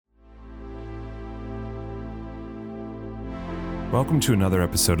Welcome to another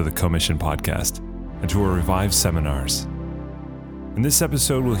episode of the Commission Podcast and to our Revive seminars. In this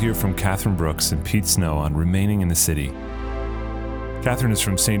episode, we'll hear from Catherine Brooks and Pete Snow on remaining in the city. Catherine is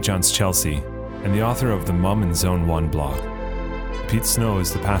from St. John's, Chelsea, and the author of the Mum in Zone 1 blog. Pete Snow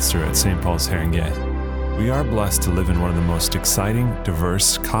is the pastor at St. Paul's Haringey. We are blessed to live in one of the most exciting,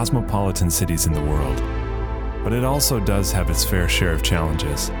 diverse, cosmopolitan cities in the world. But it also does have its fair share of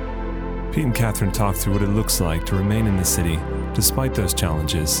challenges. Pete and Catherine talk through what it looks like to remain in the city, despite those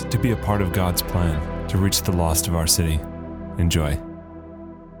challenges, to be a part of God's plan to reach the lost of our city. Enjoy.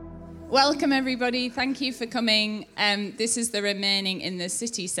 Welcome, everybody. Thank you for coming. This is the Remaining in the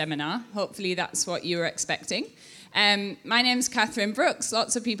City seminar. Hopefully that's what you were expecting. My name's Catherine Brooks.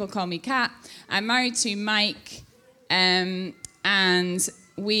 Lots of people call me Kat. I'm married to Mike, and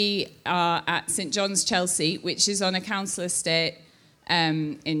we are at St. John's, Chelsea, which is on a council estate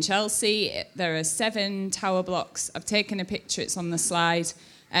in Chelsea. There are 7 tower blocks. I've taken a picture. It's on the slide.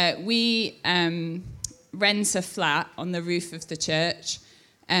 We rent a flat on the roof of the church.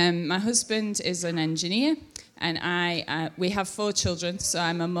 My husband is an engineer, and we have 4 children, so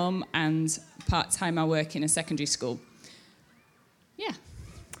I'm a mum, and part-time I work in a secondary school. Yeah.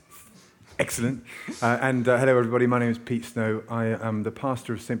 Excellent. And hello, everybody. My name is Pete Snow. I am the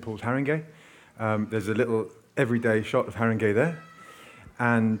pastor of St. Paul's Haringey. There's a little everyday shot of Haringey there.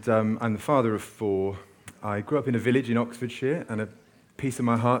 And I'm the father of 4. I grew up in a village in Oxfordshire, and a piece of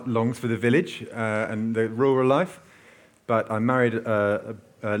my heart longs for the village and the rural life. But I married a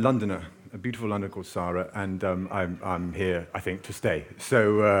Londoner, a beautiful Londoner called Sarah, and I'm here, I think, to stay.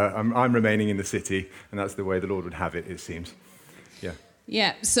 So I'm remaining in the city, and that's the way the Lord would have it, it seems. Yeah.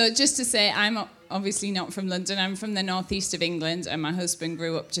 Yeah, so just to say, I'm obviously not from London. I'm from the northeast of England, and my husband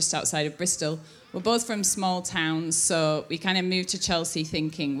grew up just outside of Bristol. We're both from small towns, so we kind of moved to Chelsea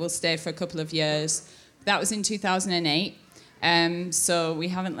thinking we'll stay for a couple of years. That was in 2008, so we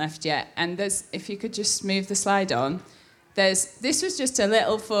haven't left yet. And if you could just move the slide on, this was just a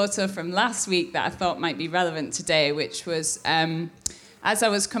little photo from last week that I thought might be relevant today, which was as I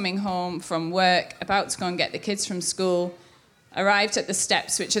was coming home from work, about to go and get the kids from school, arrived at the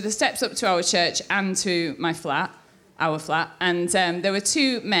steps, which are the steps up to our church and to my flat, our flat, and there were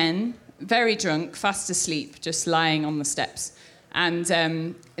 2 men, very drunk, fast asleep, just lying on the steps. And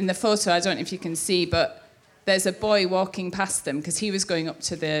in the photo, I don't know if you can see, but there's a boy walking past them because he was going up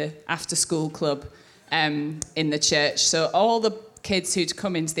to the after-school club in the church. So all the kids who'd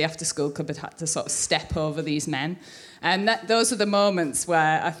come into the after-school club had had to sort of step over these men. And those are the moments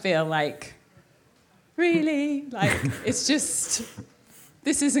where I feel like, really? Like, it's just,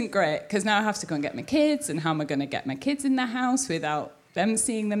 this isn't great, because now I have to go and get my kids, and how am I going to get my kids in the house without them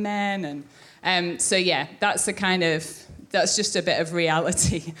seeing the men? And so, yeah, that's just a bit of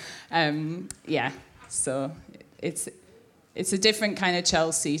reality. Yeah, so it's a different kind of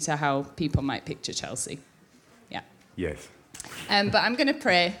Chelsea to how people might picture Chelsea. Yeah. Yes. But I'm going to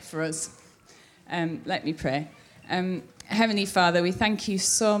pray for us. Let me pray. Heavenly Father, we thank you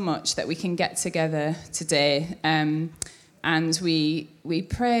so much that we can get together today, and we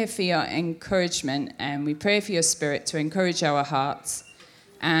pray for your encouragement, and we pray for your Spirit to encourage our hearts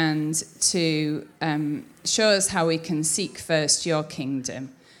and to show us how we can seek first your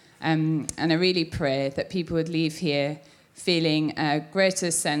kingdom. And I really pray that people would leave here feeling a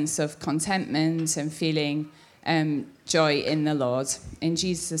greater sense of contentment and feeling joy in the Lord. In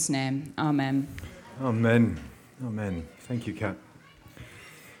Jesus' name, amen. Amen. Amen. Thank you, Kat.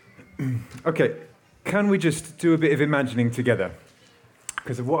 Okay, can we just do a bit of imagining together?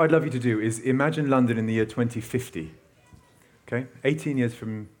 Because what I'd love you to do is imagine London in the year 2050. Okay, 18 years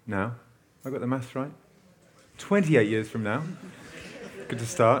from now. I got the maths right? 28 years from now. Good to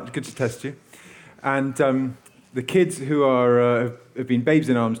start. Good to test you. And the kids who have been babes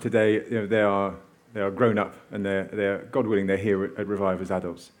in arms today, they are grown up, and they're God willing, they're here at Revive as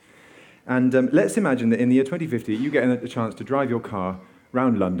adults. And let's imagine that in the year 2050, you get a chance to drive your car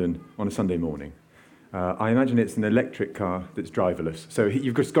round London on a Sunday morning. I imagine it's an electric car that's driverless. So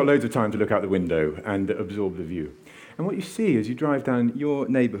you've just got loads of time to look out the window and absorb the view. And what you see as you drive down your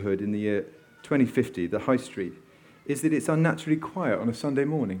neighbourhood in the year 2050, the high street, is that it's unnaturally quiet on a Sunday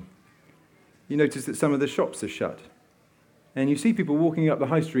morning. You notice that some of the shops are shut. And you see people walking up the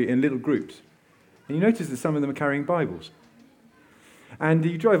high street in little groups. And you notice that some of them are carrying Bibles. And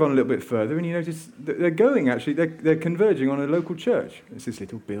you drive on a little bit further and you notice that they're converging on a local church. It's this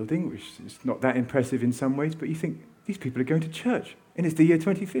little building, which is not that impressive in some ways, but you think, these people are going to church, and it's the year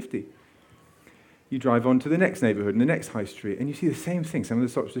 2050. You drive on to the next neighbourhood and the next high street, and you see the same thing. Some of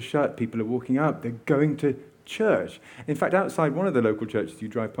the shops are shut, people are walking up, they're going to church. In fact, outside one of the local churches you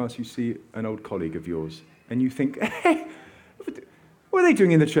drive past, you see an old colleague of yours, and you think, hey, What are they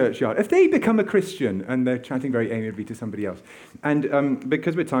doing in the churchyard? If they become a Christian and they're chatting very amiably to somebody else, and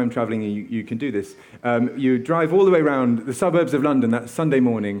because we're time traveling, you can do this. You drive all the way around the suburbs of London that Sunday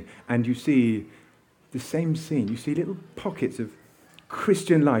morning, and you see the same scene. You see little pockets of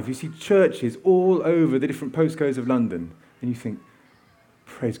Christian life. You see churches all over the different postcodes of London, and you think,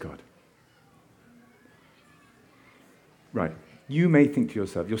 praise God. Right. You may think to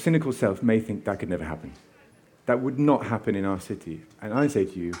yourself, your cynical self may think that could never happen. That would not happen in our city. And I say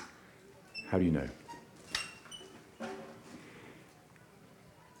to you, how do you know?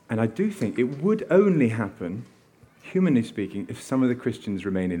 And I do think it would only happen, humanly speaking, if some of the Christians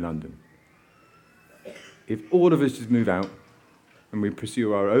remain in London. If all of us just move out and we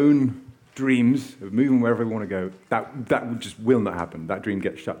pursue our own dreams of moving wherever we want to go, that just will not happen. That dream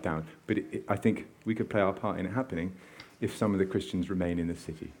gets shut down. But I think we could play our part in it happening if some of the Christians remain in the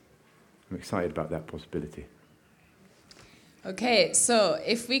city. I'm excited about that possibility. Okay, so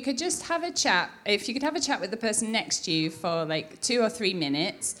if we could just have a chat, if you could have a chat with the person next to you for like 2 or 3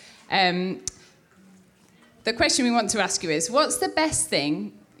 minutes. The question we want to ask you is, what's the best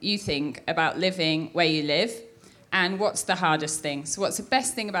thing you think about living where you live? And what's the hardest thing? So what's the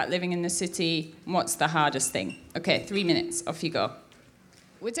best thing about living in the city? And what's the hardest thing? Okay, 3 minutes, off you go.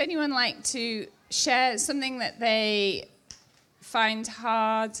 Would anyone like to share something that they find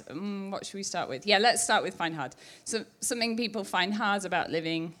hard? What should we start with? Yeah, let's start with find hard. So something people find hard about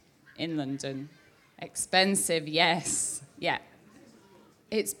living in London. Expensive, yes. Yeah.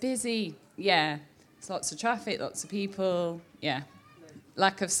 It's busy, yeah. There's lots of traffic, lots of people, yeah.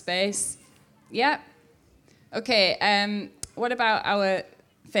 Lack of space, yeah. Okay, what about our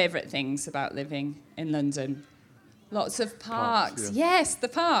favourite things about living in London? Lots of parks. Yeah. Yes, the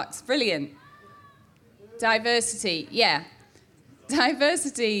parks, brilliant. Diversity, yeah.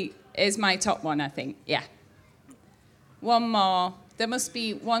 Diversity is my top one, I think, yeah. One more. There must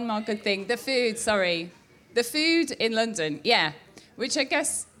be one more good thing. The food, sorry. The food in London, yeah. Which I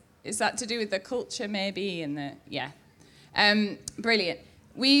guess, is that to do with the culture maybe? And the, yeah. Brilliant.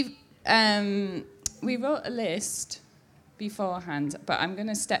 We wrote a list beforehand, but I'm going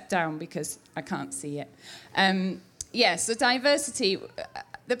to step down because I can't see it. Yeah, so diversity...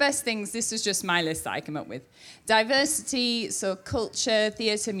 The best things, this is just my list that I came up with. Diversity, so culture,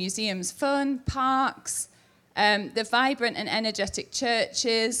 theatre, museums, fun, parks, the vibrant and energetic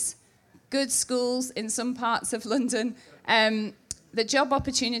churches, good schools in some parts of London, the job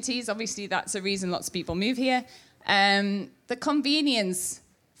opportunities, obviously that's a reason lots of people move here, the convenience.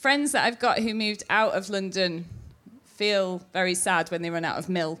 Friends that I've got who moved out of London feel very sad when they run out of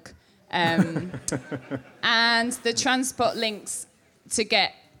milk. And the transport links to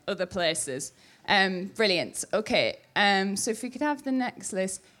get other places. Brilliant. Okay, so if we could have the next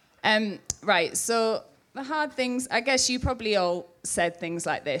list. Right, so the hard things, I guess you probably all said things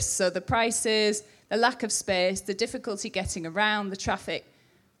like this. So the prices, the lack of space, the difficulty getting around, the traffic,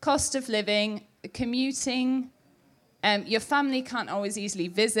 cost of living, commuting, your family can't always easily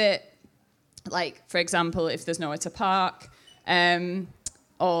visit, like, for example, if there's nowhere to park,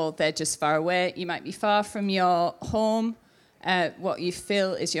 or they're just far away, you might be far from your home, what you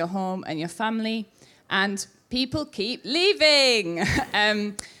feel is your home and your family, and people keep leaving.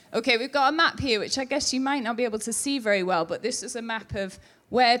 Okay, we've got a map here, which I guess you might not be able to see very well, but this is a map of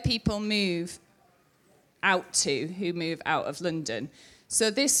where people move out to, who move out of London.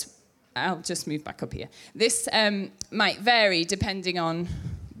 So this, I'll just move back up here. This might vary depending on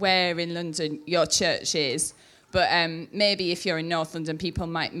where in London your church is. But maybe if you're in North London, people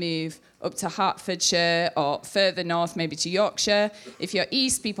might move up to Hertfordshire or further north, maybe to Yorkshire. If you're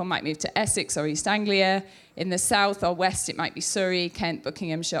east, people might move to Essex or East Anglia. In the south or west, it might be Surrey, Kent,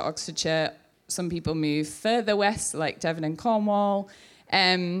 Buckinghamshire, Oxfordshire. Some people move further west, like Devon and Cornwall.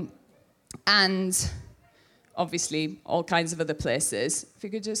 And obviously, all kinds of other places. If we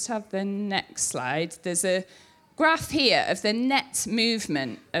could just have the next slide. There's a graph here of the net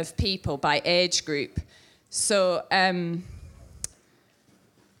movement of people by age group. So,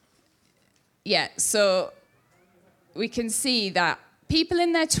 so we can see that people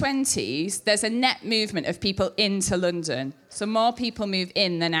in their 20s, there's a net movement of people into London. So more people move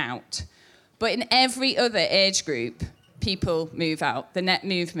in than out. But in every other age group, people move out. The net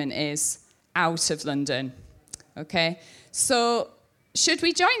movement is out of London. Okay? So should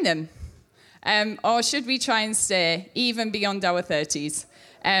we join them? Or should we try and stay even beyond our 30s?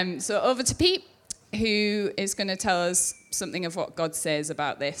 So over to Pete, who is going to tell us something of what God says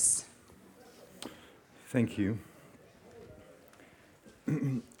about this. Thank you.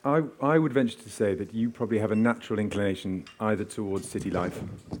 I would venture to say that you probably have a natural inclination either towards city life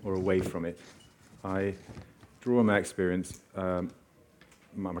or away from it. I draw on my experience.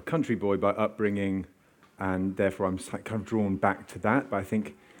 I'm a country boy by upbringing, and therefore I'm kind of drawn back to that. But I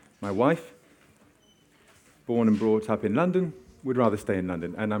think my wife, born and brought up in London, would rather stay in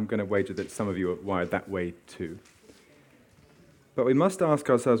London, and I'm going to wager that some of you are wired that way too. But we must ask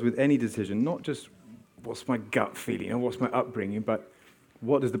ourselves with any decision, not just what's my gut feeling or what's my upbringing, but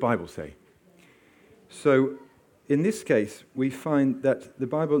what does the Bible say? So in this case, we find that the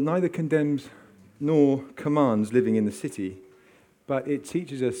Bible neither condemns nor commands living in the city, but it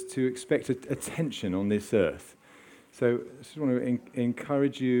teaches us to expect attention on this earth. So I just want to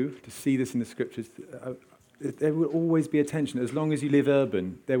encourage you to see this in the scriptures. There will always be a tension. As long as you live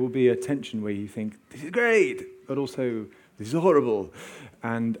urban, there will be a tension where you think, this is great, but also, this is horrible.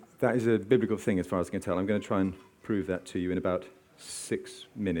 And that is a biblical thing as far as I can tell. I'm going to try and prove that to you in about 6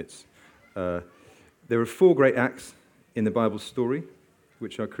 minutes. There are 4 great acts in the Bible story,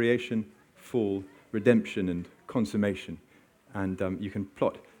 which are creation, fall, redemption, and consummation. And you can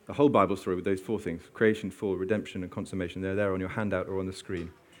plot the whole Bible story with those 4 things: creation, fall, redemption, and consummation. They're there on your handout or on the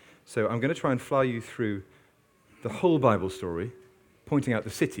screen. So I'm going to try and fly you through the whole Bible story, pointing out the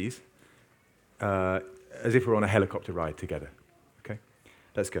cities, as if we're on a helicopter ride together. Okay?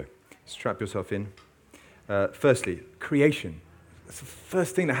 Let's go. Strap yourself in. Firstly, creation. That's the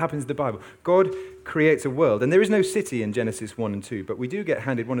first thing that happens in the Bible. God creates a world, and there is no city in Genesis 1 and 2, but we do get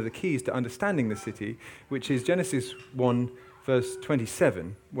handed one of the keys to understanding the city, which is Genesis 1, verse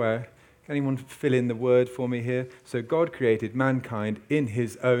 27, where, can anyone fill in the word for me here? So God created mankind in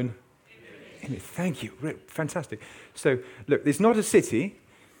his own image. Thank you. Fantastic. So, look, it's not a city,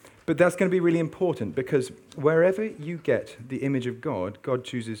 but that's going to be really important, because wherever you get the image of God, God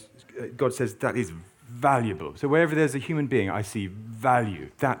says that is valuable. So wherever there's a human being, I see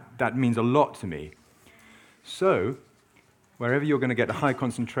value. That means a lot to me. So wherever you're going to get a high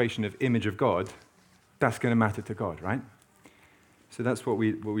concentration of image of God, that's going to matter to God, right? So that's what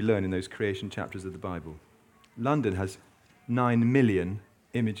we learn in those creation chapters of the Bible. London has 9 million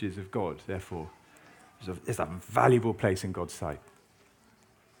images of God, therefore it's a valuable place in God's sight.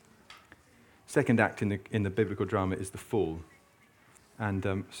 Second act in the biblical drama is the fall.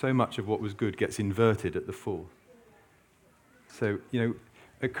 And so much of what was good gets inverted at the fall. So,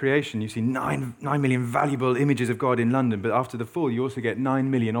 at creation, you see 9 million valuable images of God in London, but after the fall, you also get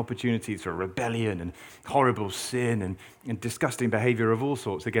 9 million opportunities for rebellion and horrible sin and disgusting behavior of all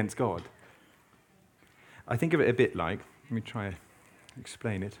sorts against God. I think of it a bit like, let me try to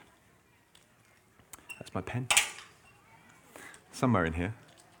explain it. That's my pen. Somewhere in here,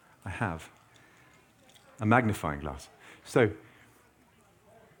 I have a magnifying glass. So,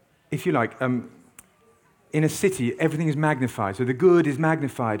 if you like, in a city, everything is magnified. So the good is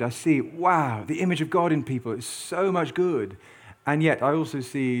magnified. I see, wow, the image of God in people is so much good. And yet I also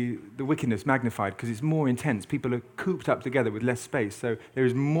see the wickedness magnified because it's more intense. People are cooped up together with less space. So there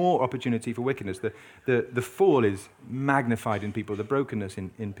is more opportunity for wickedness. The fall is magnified in people, the brokenness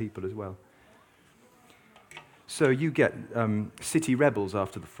in people as well. So you get city rebels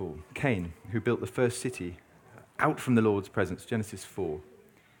after the fall. Cain, who built the first city out from the Lord's presence, Genesis 4.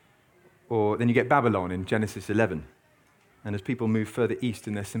 Or then you get Babylon in Genesis 11. And as people move further east,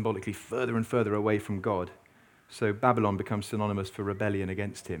 and they're symbolically further and further away from God, so Babylon becomes synonymous for rebellion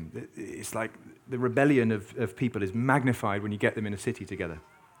against him. It's like the rebellion of people is magnified when you get them in a city together.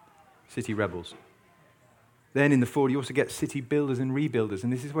 City rebels. Then in the fall, you also get city builders and rebuilders.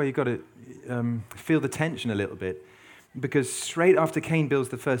 And this is where you've got to feel the tension a little bit. Because straight after Cain builds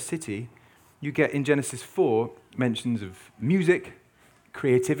the first city, you get in Genesis 4 mentions of music,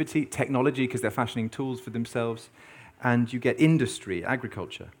 creativity, technology, because they're fashioning tools for themselves, and you get industry,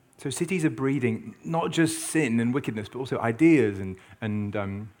 agriculture. So cities are breeding not just sin and wickedness, but also ideas and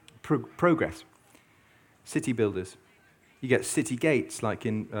progress. City builders. You get city gates, like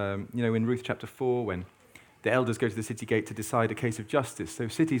in Ruth chapter 4, when the elders go to the city gate to decide a case of justice. So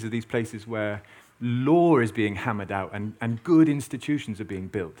cities are these places where law is being hammered out and good institutions are being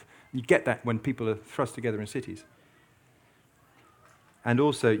built. You get that when people are thrust together in cities. And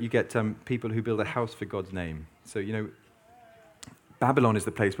also you get people who build a house for God's name. So, Babylon is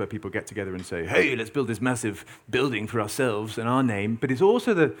the place where people get together and say, hey, let's build this massive building for ourselves and our name. But it's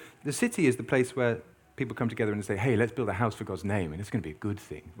also the city is the place where people come together and say, hey, let's build a house for God's name, and it's going to be a good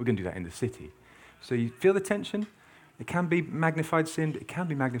thing. We're going to do that in the city. So you feel the tension? It can be magnified sin, it can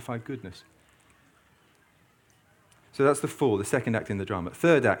be magnified goodness. So that's the fall, the second act in the drama.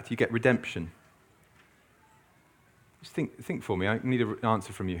 Third act, you get redemption. Just think for me, I need an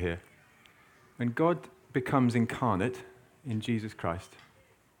answer from you here. When God becomes incarnate in Jesus Christ,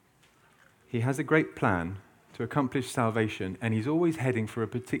 he has a great plan to accomplish salvation, and he's always heading for a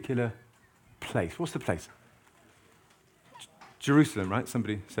particular place. What's the place? Jerusalem, right?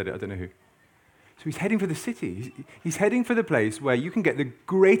 Somebody said it, I don't know who. So he's heading for the city. He's heading for the place where you can get the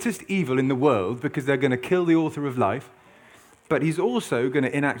greatest evil in the world because they're going to kill the author of life. But he's also going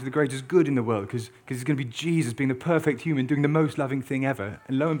to enact the greatest good in the world because it's going to be Jesus being the perfect human, doing the most loving thing ever.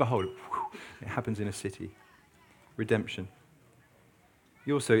 And lo and behold, it happens in a city. Redemption.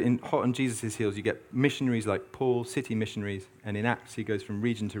 You also, hot on Jesus' heels, you get missionaries like Paul, city missionaries. And in Acts, he goes from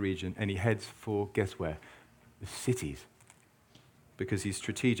region to region and he heads for, guess where? The cities. Because he's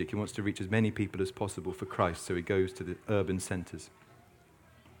strategic. He wants to reach as many people as possible for Christ, so he goes to the urban centers.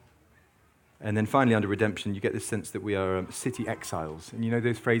 And then finally, under redemption, you get this sense that we are city exiles. And you know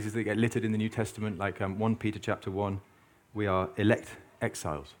those phrases that get littered in the New Testament, like 1 Peter chapter 1, we are elect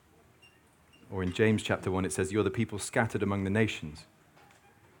exiles. Or in James chapter 1, it says, you're the people scattered among the nations.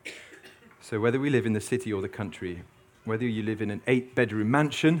 So whether we live in the city or the country, whether you live in an 8-bedroom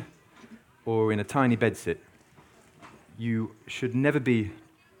mansion or in a tiny bedsit, you should never be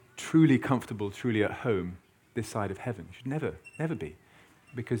truly comfortable, truly at home this side of heaven. You should never be,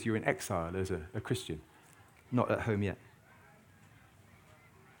 because you're in exile as a Christian, not at home yet.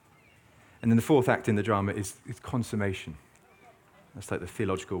 And then the fourth act in the drama is consummation. That's like the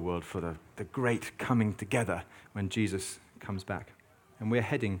theological word for the great coming together when Jesus comes back. And we're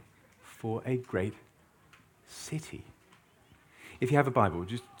heading for a great city. If you have a Bible,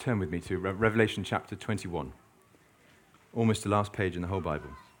 just turn with me to Revelation chapter 21. Almost the last page in the whole Bible.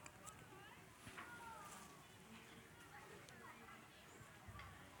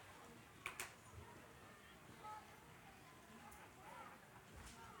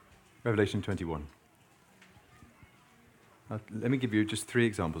 Revelation 21. Let me give you just 3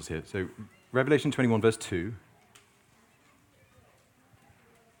 examples here. So, Revelation 21, verse 2.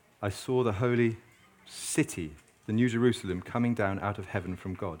 I saw the holy city, the New Jerusalem, coming down out of heaven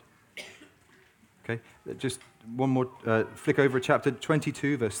from God. Okay, just one more, flick over a chapter,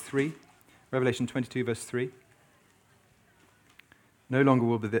 22, verse 3. Revelation 22, verse 3. No longer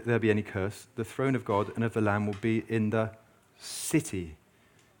will there be any curse. The throne of God and of the Lamb will be in the city.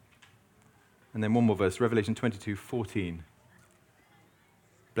 And then one more verse, Revelation 22, 14.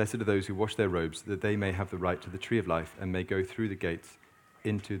 Blessed are those who wash their robes, that they may have the right to the tree of life and may go through the gates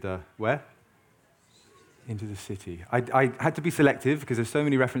into the, where? Into the city. I had to be selective because there's so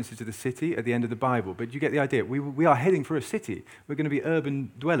many references to the city at the end of the Bible, but you get the idea. We are heading for a city. We're going to be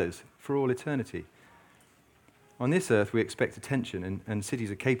urban dwellers for all eternity. On this earth, we expect attention, and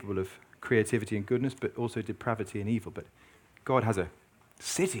cities are capable of creativity and goodness, but also depravity and evil. But God has a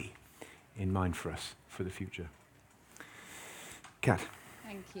city in mind for us for the future. Kat.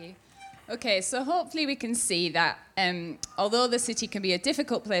 Thank you. Okay, so hopefully we can see that although the city can be a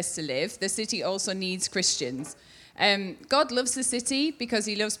difficult place to live, the city also needs Christians. God loves the city because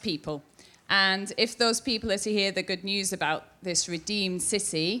he loves people. And if those people are to hear the good news about this redeemed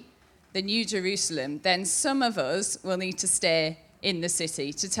city, the New Jerusalem, then some of us will need to stay in the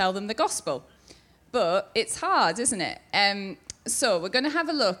city to tell them the gospel. But it's hard, isn't it? So we're going to have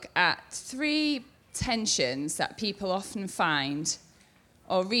a look at 3 tensions that people often find,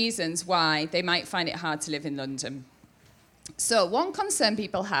 or reasons why they might find it hard to live in London. So one concern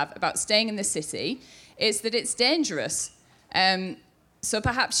people have about staying in the city is that it's dangerous. So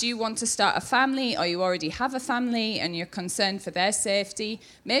perhaps you want to start a family, or you already have a family and you're concerned for their safety.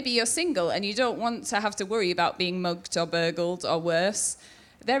 Maybe you're single and you don't want to have to worry about being mugged or burgled or worse.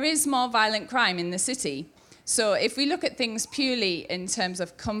 There is more violent crime in the city. So if we look at things purely in terms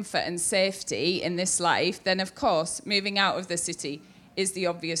of comfort and safety in this life, then of course moving out of the city is the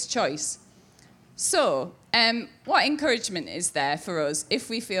obvious choice. So, what encouragement is there for us if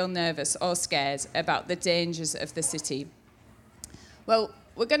we feel nervous or scared about the dangers of the city? Well,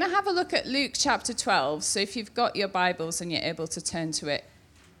 we're going to have a look at Luke chapter 12. So if you've got your Bibles and you're able to turn to it,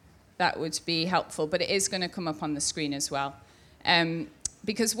 that would be helpful. But it is going to come up on the screen as well.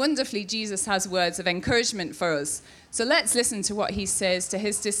 Because wonderfully, Jesus has words of encouragement for us. So let's listen to what he says to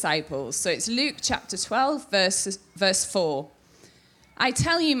his disciples. So it's Luke chapter 12, verse 4. I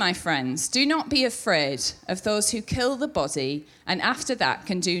tell you, my friends, do not be afraid of those who kill the body and after that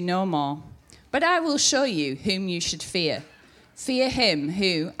can do no more. But I will show you whom you should fear. Fear him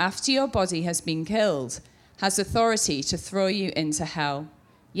who, after your body has been killed, has authority to throw you into hell.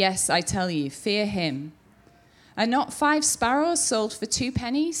 Yes, I tell you, fear him. Are not 5 sparrows sold for 2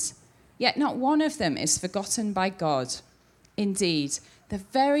 pennies? Yet not one of them is forgotten by God. Indeed, the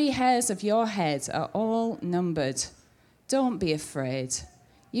very hairs of your head are all numbered. Don't be afraid.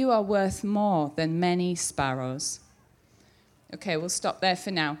 You are worth more than many sparrows. Okay, we'll stop there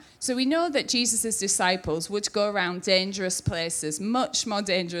for now. So we know that Jesus' disciples would go around dangerous places, much more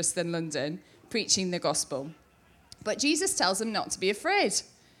dangerous than London, preaching the gospel. But Jesus tells them not to be afraid.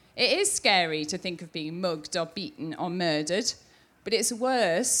 It is scary to think of being mugged or beaten or murdered, but it's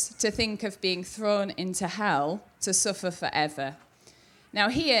worse to think of being thrown into hell to suffer forever. Now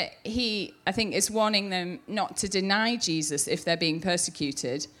here, I think, is warning them not to deny Jesus if they're being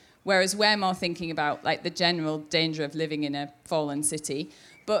persecuted, whereas we're more thinking about like the general danger of living in a fallen city.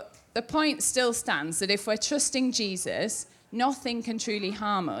 But the point still stands that if we're trusting Jesus, nothing can truly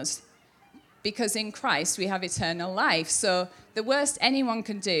harm us, because in Christ we have eternal life. So the worst anyone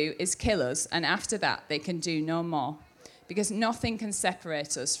can do is kill us, and after that they can do no more, because nothing can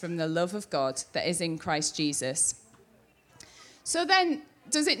separate us from the love of God that is in Christ Jesus. So then,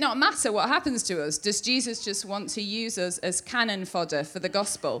 does it not matter what happens to us? Does Jesus just want to use us as cannon fodder for the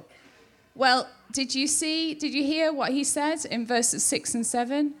gospel? Well, did you hear what he said in verses 6 and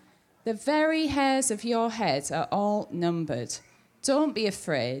 7? The very hairs of your head are all numbered. Don't be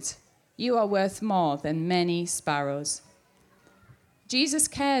afraid. You are worth more than many sparrows. Jesus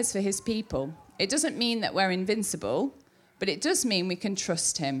cares for his people. It doesn't mean that we're invincible, but it does mean we can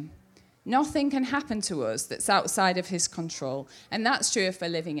trust him. Nothing can happen to us that's outside of his control. And that's true if we're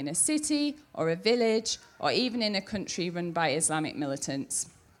living in a city or a village or even in a country run by Islamic militants.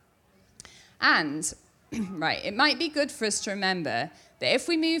 And, right, it might be good for us to remember that if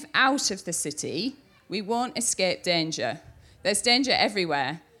we move out of the city, we won't escape danger. There's danger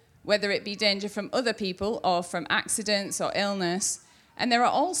everywhere, whether it be danger from other people or from accidents or illness. And there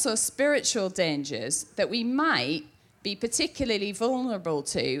are also spiritual dangers that we might be particularly vulnerable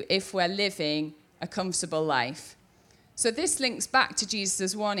to if we're living a comfortable life. So this links back to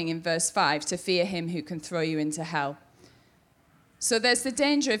Jesus' warning in verse 5 to fear him who can throw you into hell. So there's the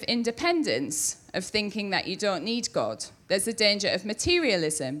danger of independence, of thinking that you don't need God. There's the danger of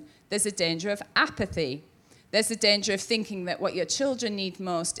materialism. There's a danger of apathy. There's the danger of thinking that what your children need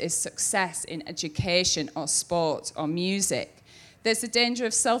most is success in education or sport or music. There's the danger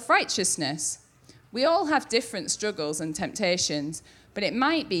of self-righteousness. We all have different struggles and temptations, but it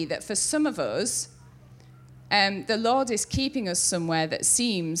might be that for some of us, the Lord is keeping us somewhere that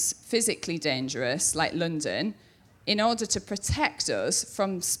seems physically dangerous, like London, in order to protect us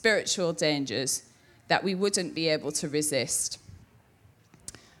from spiritual dangers that we wouldn't be able to resist.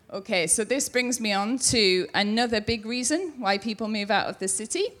 Okay, so this brings me on to another big reason why people move out of the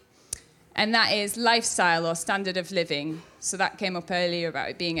city, and that is lifestyle or standard of living. So that came up earlier about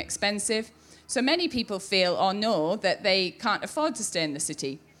it being expensive. So many people feel or know that they can't afford to stay in the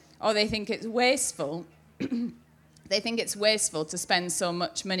city, or they think it's wasteful. They think it's wasteful to spend so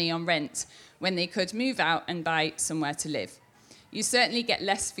much money on rent when they could move out and buy somewhere to live. You certainly get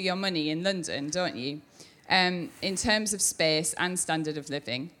less for your money in London, don't you? In terms of space and standard of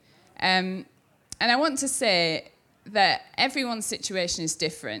living. And I want to say that everyone's situation is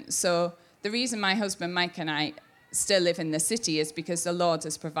different. So the reason my husband Mike and I still live in the city is because the Lord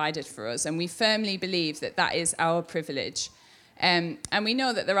has provided for us, and we firmly believe that that is our privilege. And we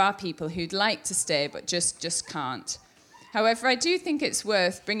know that there are people who'd like to stay but just can't. However, I do think it's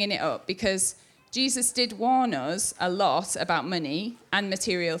worth bringing it up because Jesus did warn us a lot about money and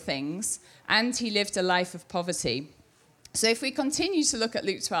material things, and he lived a life of poverty. So if we continue to look at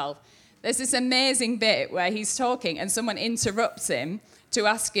Luke 12, there's this amazing bit where he's talking and someone interrupts him to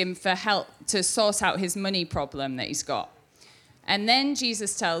ask him for help to sort out his money problem that he's got. And then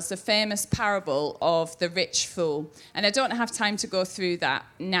Jesus tells the famous parable of the rich fool. And I don't have time to go through that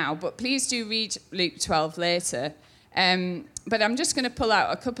now, but please do read Luke 12 later. But I'm just going to pull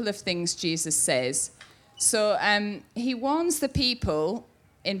out a couple of things Jesus says. So he warns the people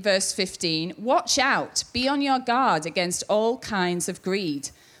in verse 15, watch out, be on your guard against all kinds of greed.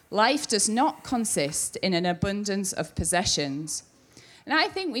 Life does not consist in an abundance of possessions. And I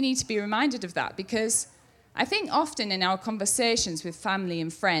think we need to be reminded of that because I think often in our conversations with family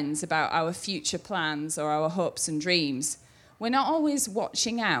and friends about our future plans or our hopes and dreams, we're not always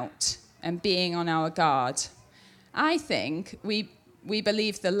watching out and being on our guard. I think we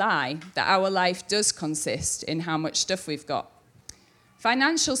believe the lie that our life does consist in how much stuff we've got.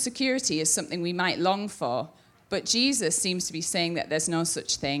 Financial security is something we might long for, but Jesus seems to be saying that there's no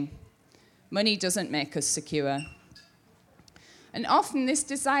such thing. Money doesn't make us secure. And often this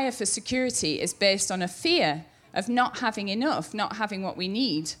desire for security is based on a fear of not having enough, not having what we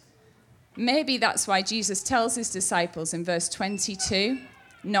need. Maybe that's why Jesus tells his disciples in verse 22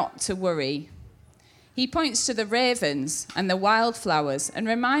 not to worry. He points to the ravens and the wildflowers and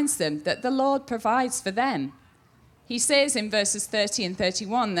reminds them that the Lord provides for them. He says in verses 30 and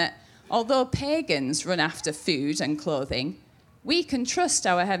 31 that although pagans run after food and clothing, we can trust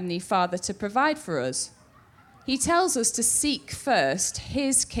our Heavenly Father to provide for us. He tells us to seek first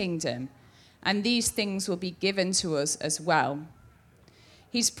his kingdom, and these things will be given to us as well.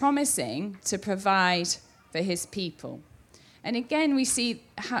 He's promising to provide for his people. And again, we see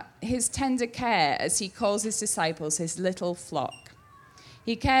his tender care as he calls his disciples his little flock.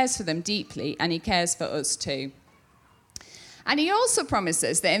 He cares for them deeply, and he cares for us too. And he also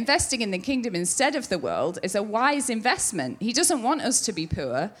promises that investing in the kingdom instead of the world is a wise investment. He doesn't want us to be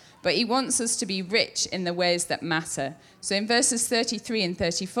poor, but he wants us to be rich in the ways that matter. So in verses 33 and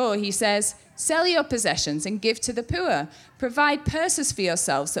 34, he says, "Sell your possessions and give to the poor. Provide purses for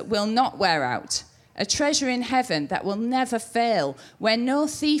yourselves that will not wear out, a treasure in heaven that will never fail, where no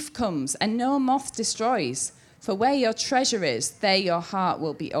thief comes and no moth destroys. For where your treasure is, there your heart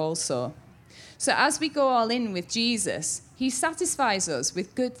will be also." So as we go all in with Jesus, he satisfies us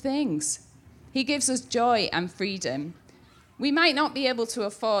with good things. He gives us joy and freedom. We might not be able to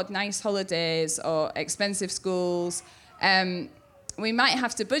afford nice holidays or expensive schools. We might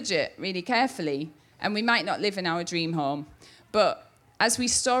have to budget really carefully, and we might not live in our dream home. But as we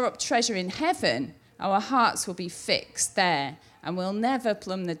store up treasure in heaven, our hearts will be fixed there, and we'll never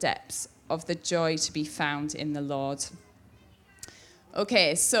plumb the depths of the joy to be found in the Lord.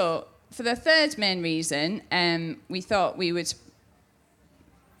 Okay, so for the third main reason, we thought we would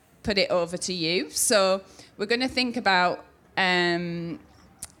put it over to you. So we're going to think about one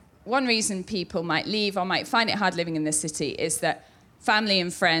reason people might leave or might find it hard living in the city is that family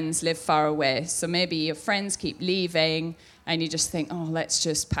and friends live far away. So maybe your friends keep leaving and you just think, oh, let's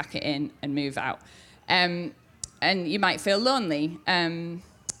just pack it in and move out. And you might feel lonely.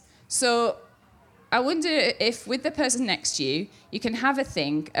 So I wonder if with the person next to you, you can have a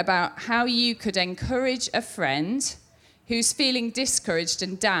think about how you could encourage a friend who's feeling discouraged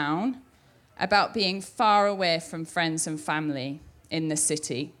and down about being far away from friends and family in the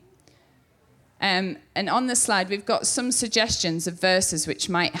city. And on the slide, we've got some suggestions of verses which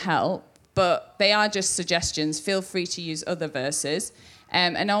might help, but they are just suggestions. Feel free to use other verses.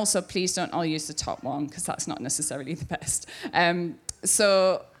 And also, please don't all use the top one, because that's not necessarily the best.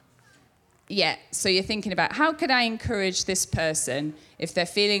 So you're thinking about how could I encourage this person if they're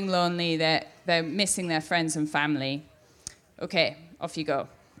feeling lonely, they're missing their friends and family. Okay, off you go.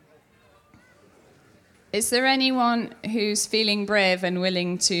 Is there anyone who's feeling brave and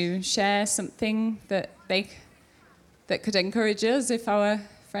willing to share something that could encourage us if our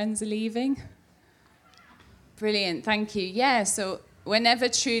friends are leaving? Brilliant, thank you. Yeah, so we're never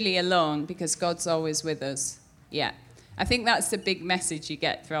truly alone because God's always with us. Yeah. I think that's the big message you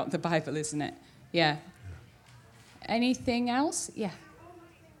get throughout the Bible, isn't it? Yeah. Anything else? Yeah.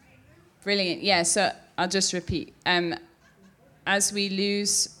 Brilliant. Yeah, so I'll just repeat. As we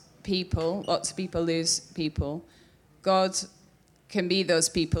lose people, lots of people lose people, God can be those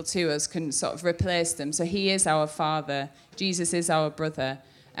people to us, can sort of replace them. So he is our Father, Jesus is our brother,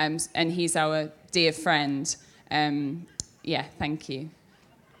 and he's our dear friend. Thank you.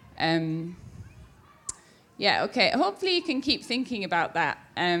 Okay. Hopefully you can keep thinking about that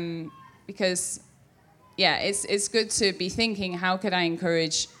because, it's good to be thinking, how could I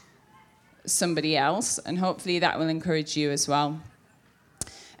encourage somebody else? And hopefully that will encourage you as well.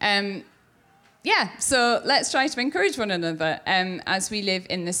 So let's try to encourage one another as we live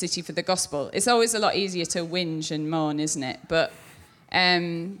in the city for the gospel. It's always a lot easier to whinge and moan, isn't it? But,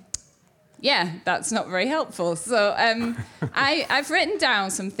 that's not very helpful. So I've written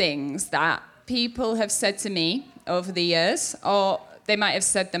down some things that people have said to me over the years, or they might have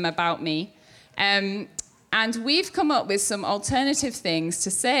said them about me. And we've come up with some alternative things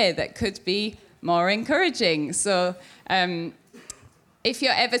to say that could be more encouraging. So if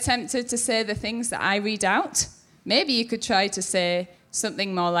you're ever tempted to say the things that I read out, maybe you could try to say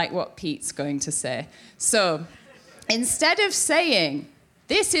something more like what Pete's going to say. So instead of saying,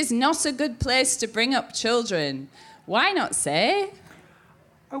 "This is not a good place to bring up children," why not say,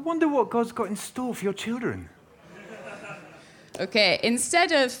 "I wonder what God's got in store for your children." Okay,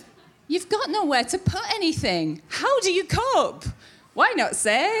 instead of, "You've got nowhere to put anything. How do you cope?" Why not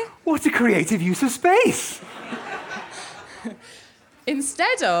say, "What a creative use of space."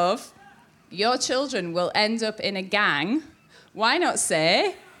 Instead of, "Your children will end up in a gang," why not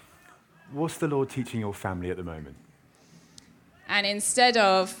say, "What's the Lord teaching your family at the moment?" And instead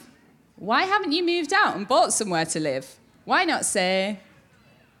of, "Why haven't you moved out and bought somewhere to live?" why not say,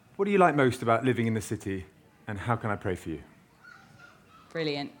 "What do you like most about living in the city, and how can I pray for you?"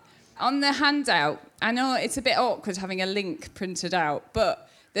 Brilliant. On the handout, I know it's a bit awkward having a link printed out, but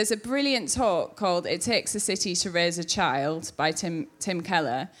there's a brilliant talk called "It Takes a City to Raise a Child" by Tim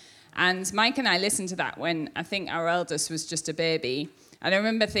Keller. And Mike and I listened to that when I think our eldest was just a baby. And I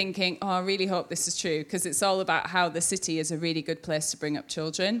remember thinking, I really hope this is true, because it's all about how the city is a really good place to bring up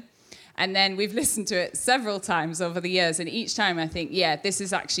children. And then we've listened to it several times over the years, and each time I think, yeah, this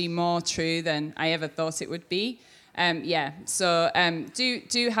is actually more true than I ever thought it would be. So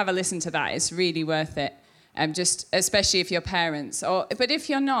do have a listen to that. It's really worth it. Just especially if you're parents, but if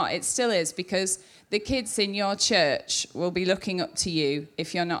you're not, it still is, because the kids in your church will be looking up to you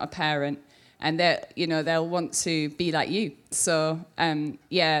if you're not a parent, and they'll want to be like you. So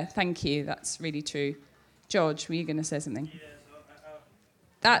thank you. That's really true. George, were you going to say something?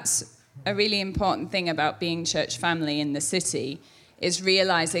 That's a really important thing about being church family in the city, is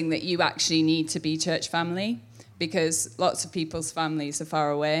realizing that you actually need to be church family, because lots of people's families are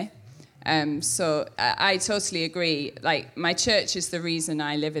far away. So I totally agree. Like, my church is the reason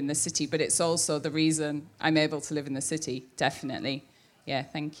I live in the city, but it's also the reason I'm able to live in the city, definitely. Yeah,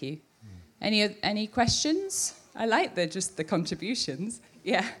 thank you. Any questions? I like the contributions.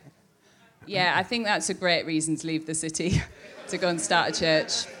 Yeah. Yeah, I think that's a great reason to leave the city, to go and start a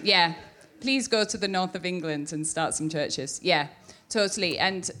church. Yeah, please go to the north of England and start some churches. Yeah, totally.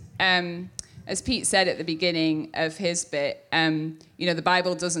 And as Pete said at the beginning of his bit, the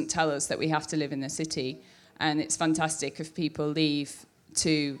Bible doesn't tell us that we have to live in the city, and it's fantastic if people leave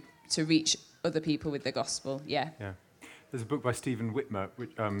to reach other people with the gospel. Yeah. There's a book by Stephen Whitmer,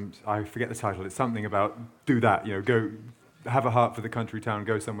 which I forget the title. It's something about do that. Go have a heart for the country town,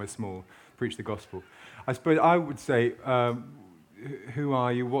 go somewhere small, preach the gospel. I suppose I would say, who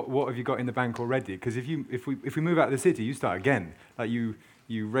are you? What have you got in the bank already? Because if we move out of the city, you start again. Like you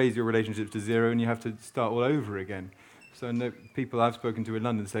raise your relationships to zero and you have to start all over again. So I know people I've spoken to in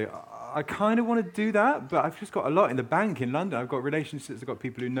London say, I kind of want to do that, but I've just got a lot in the bank in London. I've got relationships, I've got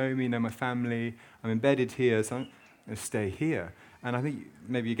people who know me, know my family, I'm embedded here, so I'm going to stay here. And I think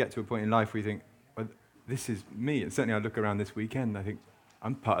maybe you get to a point in life where you think, well, this is me. And certainly I look around this weekend and I think,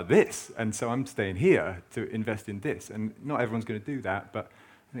 I'm part of this, and so I'm staying here to invest in this. And not everyone's going to do that, but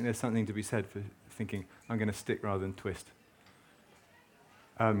I think there's something to be said for thinking, I'm going to stick rather than twist.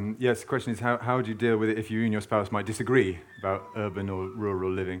 Yes, the question is, how do you deal with it if you and your spouse might disagree about urban or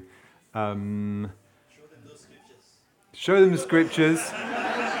rural living? Show them those scriptures. Show them the scriptures.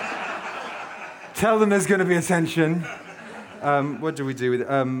 Tell them there's going to be ascension. What do we do with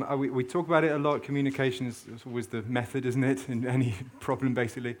it? We talk about it a lot. Communication is always the method, isn't it, in any problem,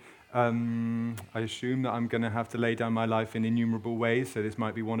 basically. I assume that I'm going to have to lay down my life in innumerable ways, so this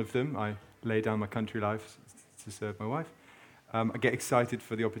might be one of them. I lay down my country life to serve my wife. I get excited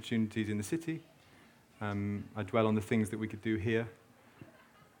for the opportunities in the city. I dwell on the things that we could do here.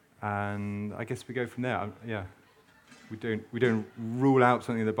 And I guess we go from there. We don't rule out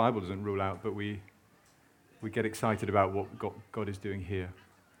something the Bible doesn't rule out, but we get excited about what God is doing here.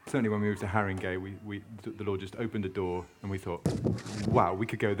 Certainly when we moved to Haringey, the Lord just opened a door and we thought, wow, we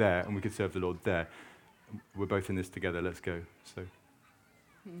could go there and we could serve the Lord there. We're both in this together, let's go. So,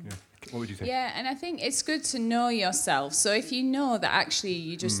 yeah. What would you say? Yeah, and I think it's good to know yourself. So if you know that actually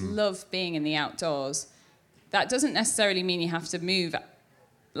you just love being in the outdoors, that doesn't necessarily mean you have to move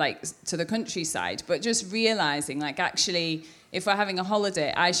to the countryside, but just realizing actually if we're having a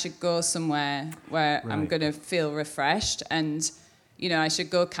holiday, I should go somewhere where I'm going to feel refreshed, and I should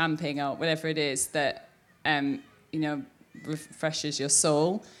go camping or whatever it is that refreshes your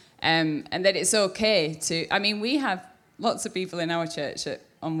soul, and that it's okay to. I mean, we have lots of people in our church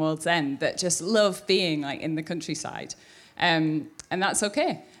on World's End that just love being in the countryside, and that's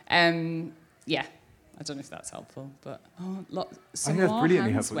okay. I don't know if that's helpful, but I think that's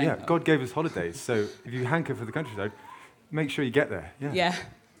brilliantly helpful. Yeah, God gave us holidays, so if you hanker for the countryside, make sure you get there. Yeah.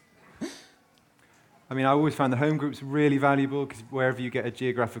 I mean, I always found the home groups really valuable, because wherever you get a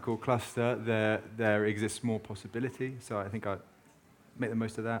geographical cluster, there exists more possibility. So I think I make the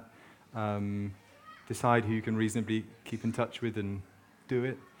most of that. Decide who you can reasonably keep in touch with and do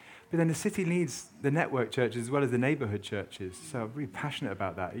it. But then the city needs the network churches as well as the neighbourhood churches. So I'm really passionate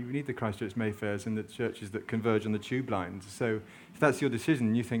about that. You need the Christchurch Mayfairs and the churches that converge on the tube lines. So if that's your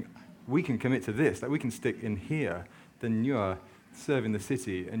decision, you think, we can commit to this, we can stick in here, then you are serving the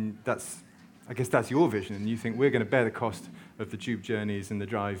city. And I guess that's your vision. And you think, we're going to bear the cost of the tube journeys and the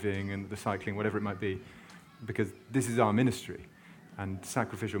driving and the cycling, whatever it might be, because this is our ministry. And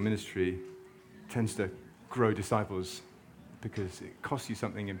sacrificial ministry tends to grow disciples, because it costs you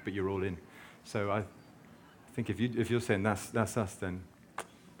something, but you're all in. So I think if you're saying that's us, then.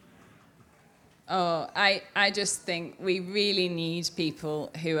 Oh, I just think we really need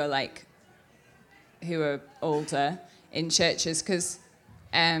people who are older in churches, because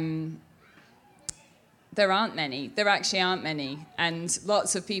there aren't many. There actually aren't many, and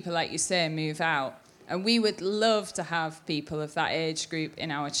lots of people, like you say, move out. And we would love to have people of that age group in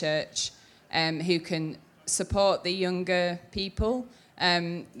our church who can support the younger people,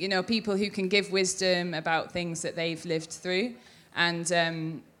 People who can give wisdom about things that they've lived through. And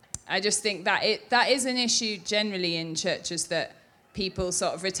I just think that is an issue generally in churches, that people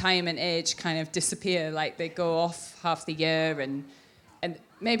sort of retirement age kind of disappear, like they go off half the year and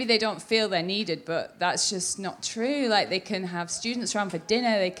maybe they don't feel they're needed, but that's just not true. Like, they can have students around for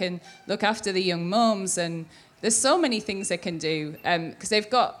dinner, they can look after the young mums, and there's so many things they can do. Because they've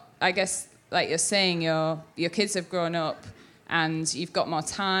got, I guess, like you're saying, your kids have grown up and you've got more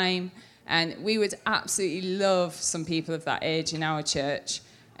time. And we would absolutely love some people of that age in our church.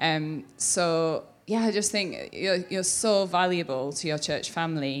 I just think you're so valuable to your church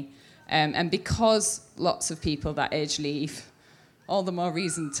family. And because lots of people that age leave, all the more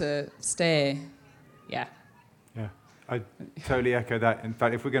reason to stay. Yeah. Yeah, I totally echo that. In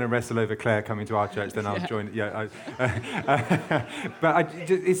fact, if we're going to wrestle over Claire coming to our church, then I'll join. Yeah,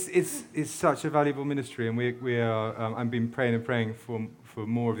 it's such a valuable ministry, and we are. I've been praying and praying for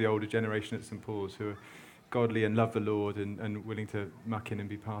more of the older generation at St. Paul's who are godly and love the Lord and willing to muck in and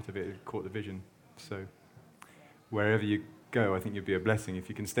be part of it and caught the vision. So wherever you go, I think you'll be a blessing. If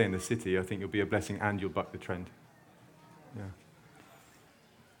you can stay in the city, I think you'll be a blessing and you'll buck the trend. Yeah.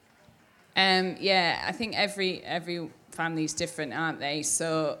 I think every family's different, aren't they?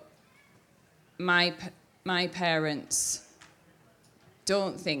 So my parents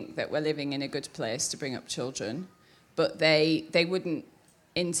don't think that we're living in a good place to bring up children, but they wouldn't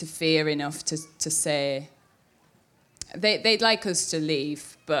interfere enough to say they'd like us to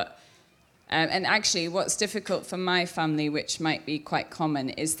leave. But and actually, what's difficult for my family, which might be quite common,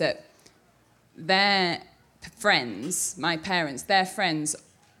 is that their friends, my parents, their friends,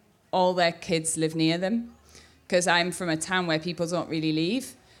 all their kids live near them, because I'm from a town where people don't really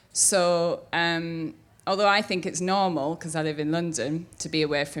leave. So although I think it's normal, because I live in London, to be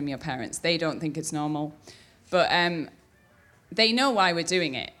away from your parents, they don't think it's normal. But they know why we're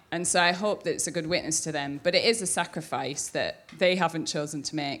doing it, and so I hope that it's a good witness to them. But it is a sacrifice that they haven't chosen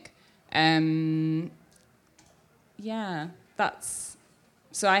to make. So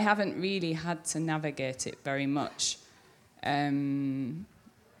I haven't really had to navigate it very much.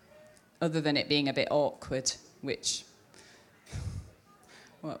 Other than it being a bit awkward, which...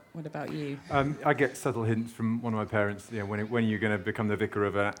 What about you? I get subtle hints from one of my parents, when you're going to become the vicar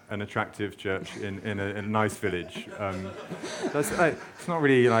of an attractive church in a nice village. It's not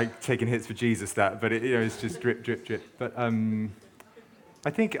really like taking hits for Jesus, but it's just drip, drip, drip. But I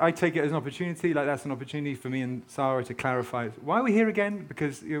think I take it as an opportunity, like that's an opportunity for me and Sarah to clarify why are we here again,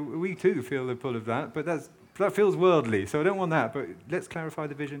 because we too feel the pull of that, but that feels worldly, so I don't want that, but let's clarify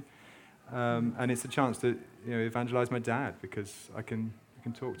the vision. And it's a chance to evangelize my dad, because I can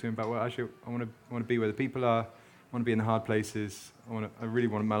talk to him about, well, actually, I want to be where the people are. I want to be in the hard places. I really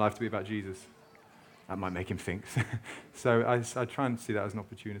want my life to be about Jesus. That might make him think. So I try and see that as an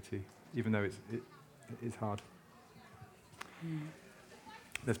opportunity, even though it is hard.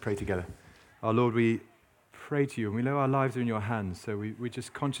 Let's pray together. Our Lord, we pray to you, and we know our lives are in your hands, so we're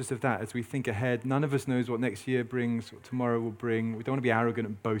just conscious of that as we think ahead. None of us knows what next year brings, what tomorrow will bring. We don't want to be arrogant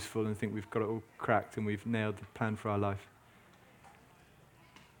and boastful and think we've got it all cracked and we've nailed the plan for our life.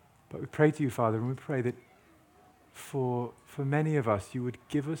 But we pray to you, Father, and we pray that for many of us, you would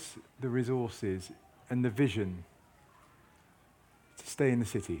give us the resources and the vision to stay in the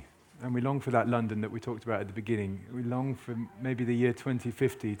city. And we long for that London that we talked about at the beginning. We long for maybe the year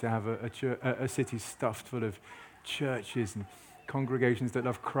 2050 to have a city stuffed full of churches and congregations that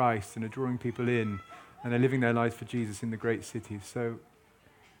love Christ and are drawing people in and are living their lives for Jesus in the great cities. So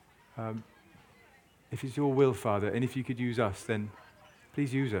if it's your will, Father, and if you could use us, then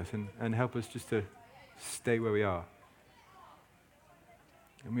please use us and help us just to stay where we are.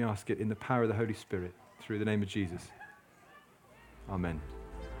 And we ask it in the power of the Holy Spirit, through the name of Jesus. Amen.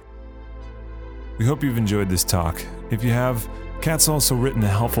 We hope you've enjoyed this talk. If you have, Kat's also written a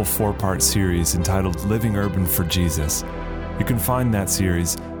helpful 4-part series entitled Living Urban for Jesus. You can find that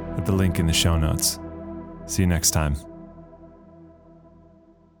series at the link in the show notes. See you next time.